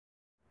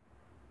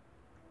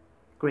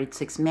Grade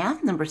 6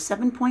 Math, number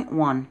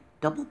 7.1,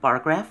 double bar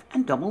graph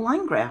and double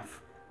line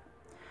graph.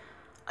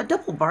 A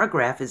double bar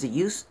graph is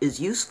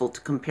useful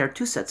to compare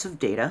two sets of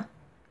data,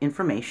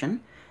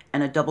 information,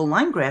 and a double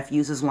line graph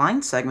uses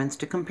line segments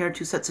to compare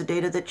two sets of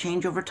data that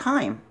change over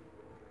time.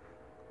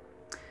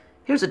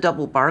 Here's a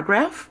double bar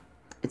graph.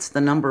 It's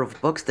the number of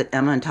books that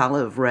Emma and Tala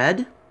have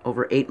read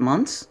over 8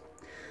 months.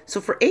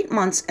 So for 8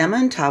 months, Emma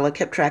and Tala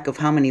kept track of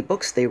how many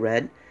books they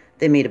read.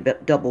 They made a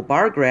double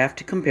bar graph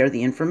to compare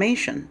the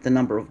information, the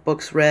number of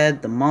books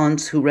read, the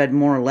months, who read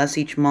more or less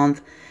each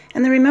month,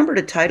 and they remembered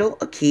a title,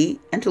 a key,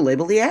 and to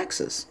label the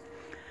axis.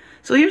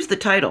 So here's the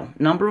title,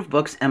 number of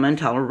books Emma and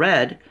Tala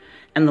read,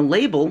 and the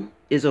label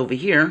is over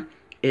here.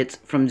 It's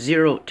from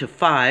 0 to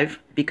 5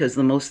 because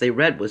the most they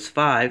read was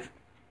 5,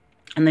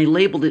 and they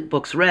labeled it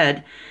books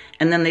read,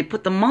 and then they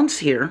put the months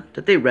here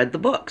that they read the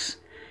books.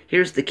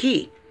 Here's the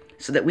key,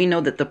 so that we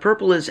know that the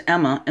purple is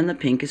Emma and the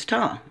pink is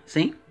Tala,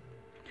 see?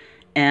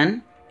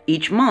 And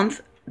each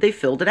month, they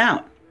filled it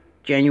out.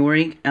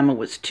 January, Emma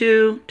was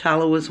 2,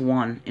 Tala was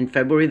 1. In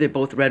February, they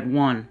both read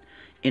 1.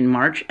 In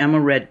March, Emma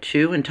read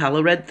 2 and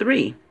Tala read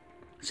 3.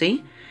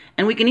 See?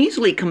 And we can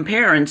easily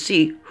compare and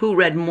see who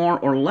read more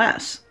or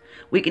less.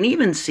 We can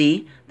even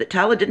see that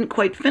Tala didn't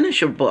quite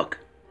finish a book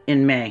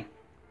in May.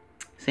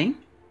 See?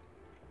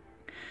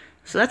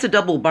 So that's a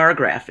double bar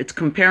graph. It's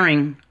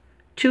comparing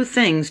two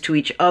things to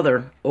each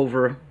other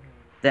over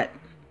that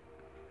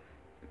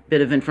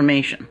bit of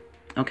information.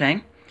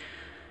 Okay?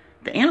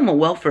 The Animal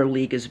Welfare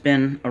League has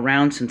been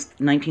around since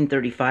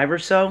 1935 or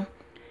so,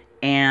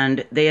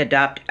 and they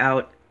adopt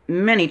out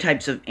many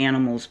types of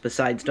animals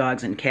besides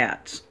dogs and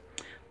cats.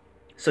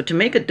 So to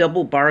make a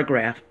double line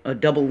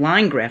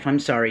graph,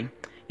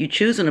 you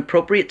choose an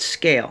appropriate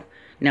scale.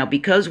 Now,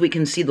 because we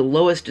can see the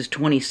lowest is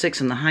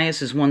 26 and the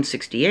highest is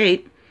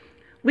 168,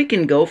 we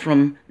can go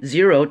from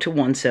 0 to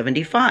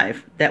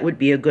 175. That would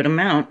be a good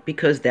amount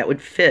because that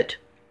would fit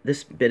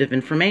this bit of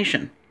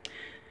information.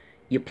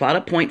 You plot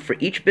a point for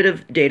each bit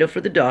of data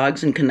for the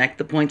dogs and connect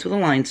the points with a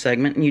line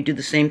segment, and you do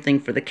the same thing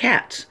for the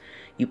cats.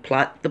 You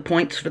plot the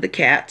points for the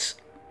cats,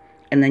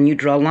 and then you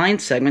draw line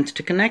segments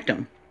to connect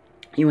them.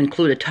 You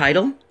include a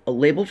title, a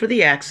label for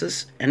the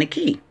axis, and a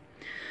key.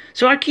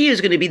 So our key is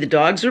going to be the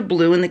dogs are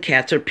blue and the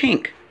cats are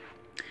pink.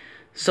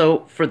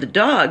 So for the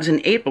dogs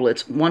in April,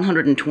 it's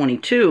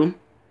 122,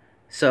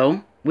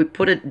 so we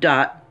put a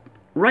dot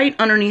right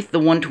underneath the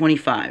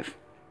 125.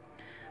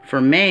 For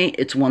May,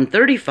 it's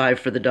 135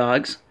 for the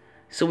dogs,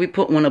 so we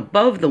put one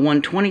above the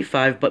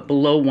 125 but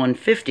below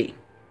 150.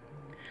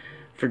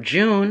 For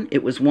June,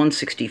 it was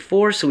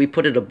 164, so we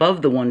put it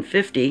above the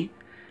 150.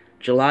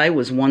 July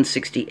was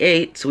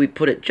 168, so we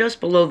put it just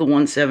below the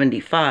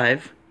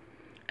 175.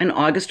 And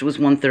August was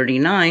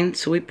 139,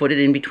 so we put it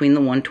in between the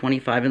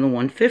 125 and the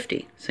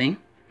 150, see?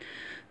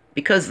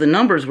 Because the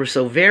numbers were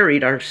so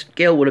varied, our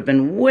scale would have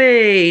been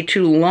way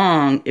too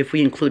long if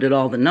we included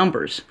all the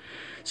numbers.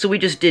 So we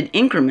just did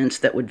increments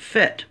that would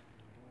fit.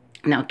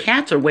 Now,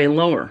 cats are way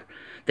lower.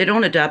 They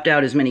don't adopt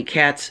out as many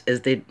cats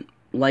as they'd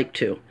like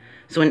to.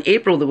 So in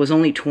April, there was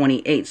only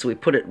 28, so we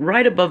put it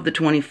right above the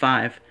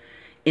 25.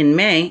 In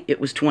May, it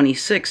was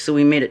 26, so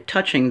we made it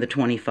touching the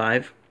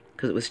 25,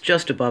 because it was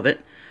just above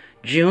it.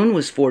 June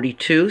was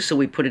 42, so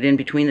we put it in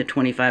between the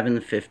 25 and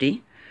the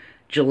 50.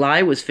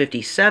 July was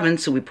 57,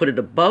 so we put it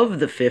above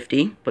the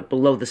 50, but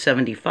below the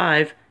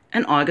 75.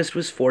 And August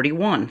was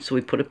 41, so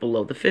we put it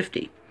below the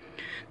 50.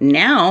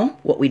 Now,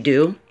 what we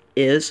do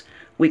is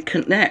we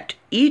connect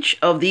each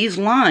of these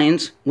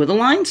lines with a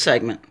line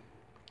segment.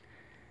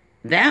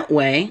 That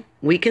way,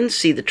 we can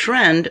see the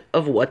trend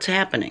of what's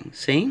happening,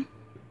 see?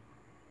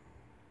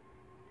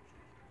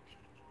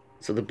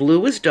 So the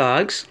blue is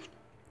dogs,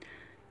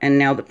 and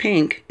now the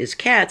pink is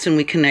cats, and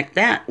we connect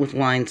that with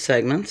line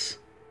segments.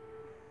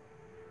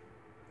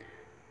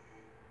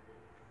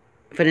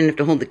 If I didn't have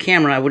to hold the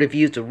camera, I would have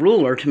used a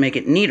ruler to make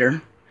it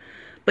neater.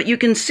 But you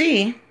can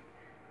see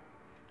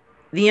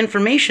the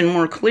information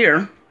more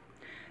clear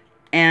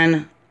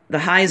and the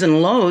highs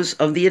and lows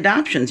of the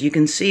adoptions. You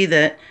can see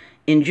that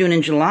in June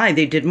and July,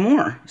 they did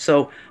more.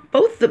 So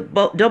both the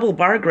double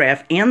bar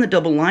graph and the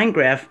double line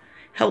graph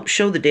help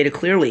show the data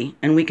clearly,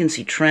 and we can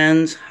see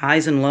trends,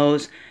 highs and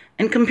lows,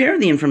 and compare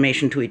the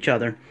information to each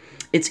other.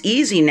 It's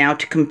easy now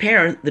to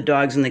compare the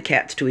dogs and the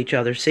cats to each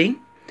other, see?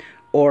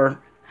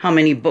 Or how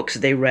many books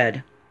they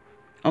read.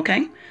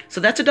 Okay? So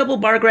that's a double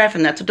bar graph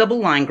and that's a double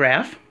line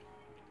graph.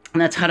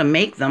 And that's how to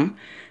make them.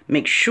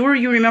 Make sure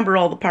you remember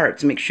all the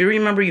parts. Make sure you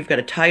remember you've got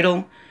a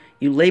title.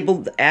 You label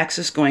the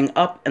axis going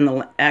up and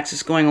the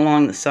axis going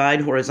along the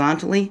side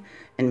horizontally.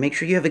 And make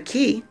sure you have a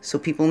key so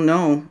people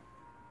know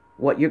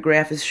what your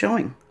graph is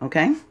showing.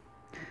 Okay?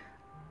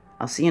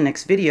 I'll see you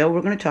next video.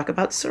 We're going to talk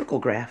about circle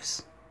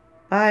graphs.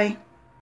 Bye.